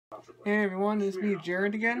Hey everyone, it's me,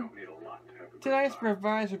 Jared again. Tonight's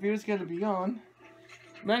revised review is going to be on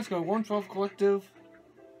Mezco 112 Collective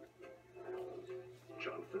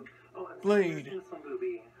Blade.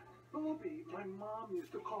 My mom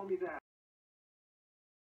used to call me that.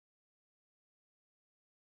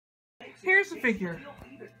 Here's the figure.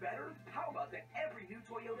 How about that every new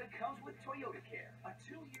Toyota comes with Toyota Care? A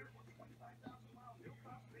 2-year or 25,000 miles.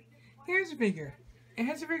 Here's the figure. It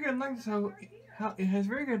has a very good likeness how it has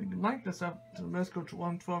very good likeness of the Mezco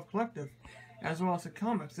 112 Collective, as well as the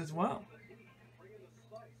comics as well.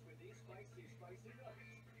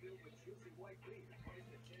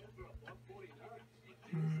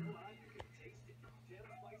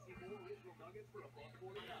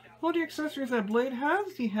 All the accessories that Blade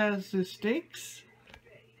has, he has his stakes.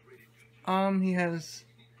 He has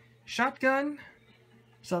shotgun,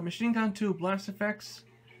 submachine gun, 2 blast effects,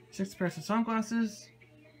 6 pairs of sunglasses,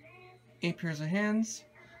 8 pairs of hands,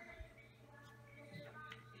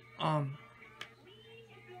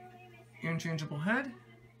 interchangeable head,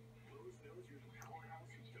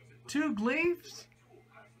 2 glaives,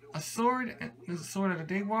 a sword, there's a sword of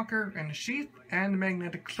the Daywalker, and a sheath, and a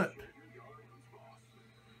magnetic clip.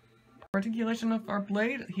 Articulation of our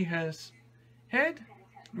Blade, he has head,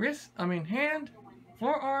 hand,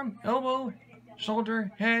 forearm, elbow,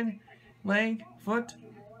 shoulder, head, leg, foot,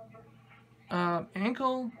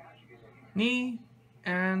 ankle, knee,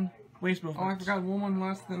 and waist movement. Oh, I forgot one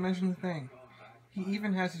last mention thing. He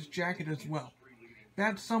even has his jacket as well.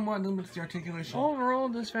 That somewhat limits the articulation. Overall,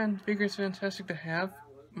 this figure is fantastic to have.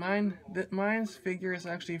 Mine's figure is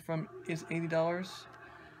actually is $80,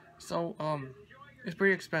 so it's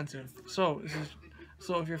pretty expensive. So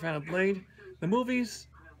if you're a fan of Blade, the movies,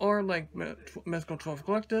 or like Mezco 12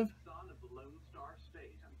 Collective,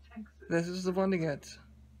 this is the one to get.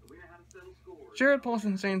 Jared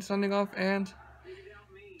Paulson saying signing off, and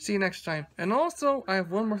see you next time. And also, I have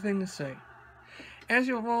one more thing to say. As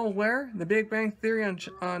you're all aware, the Big Bang Theory on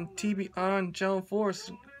Channel 4's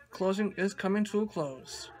closing is coming to a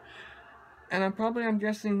close. And I'm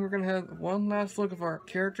guessing we're gonna have one last look of our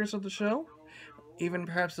characters of the show, even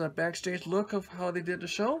perhaps a backstage look of how they did the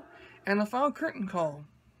show, and a final curtain call.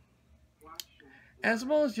 As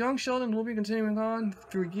well as Young Sheldon will be continuing on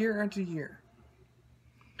through year after year,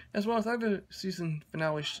 as well as other season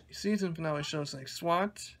finale shows like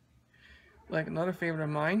SWAT, like another favorite of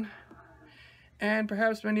mine, and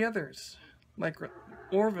perhaps many others, like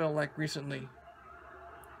Orville, like recently,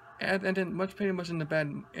 and then pretty much in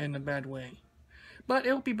a bad way. But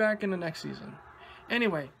it will be back in the next season.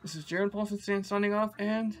 Anyway, this is Jared Paulson signing off,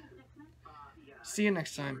 and see you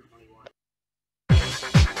next time.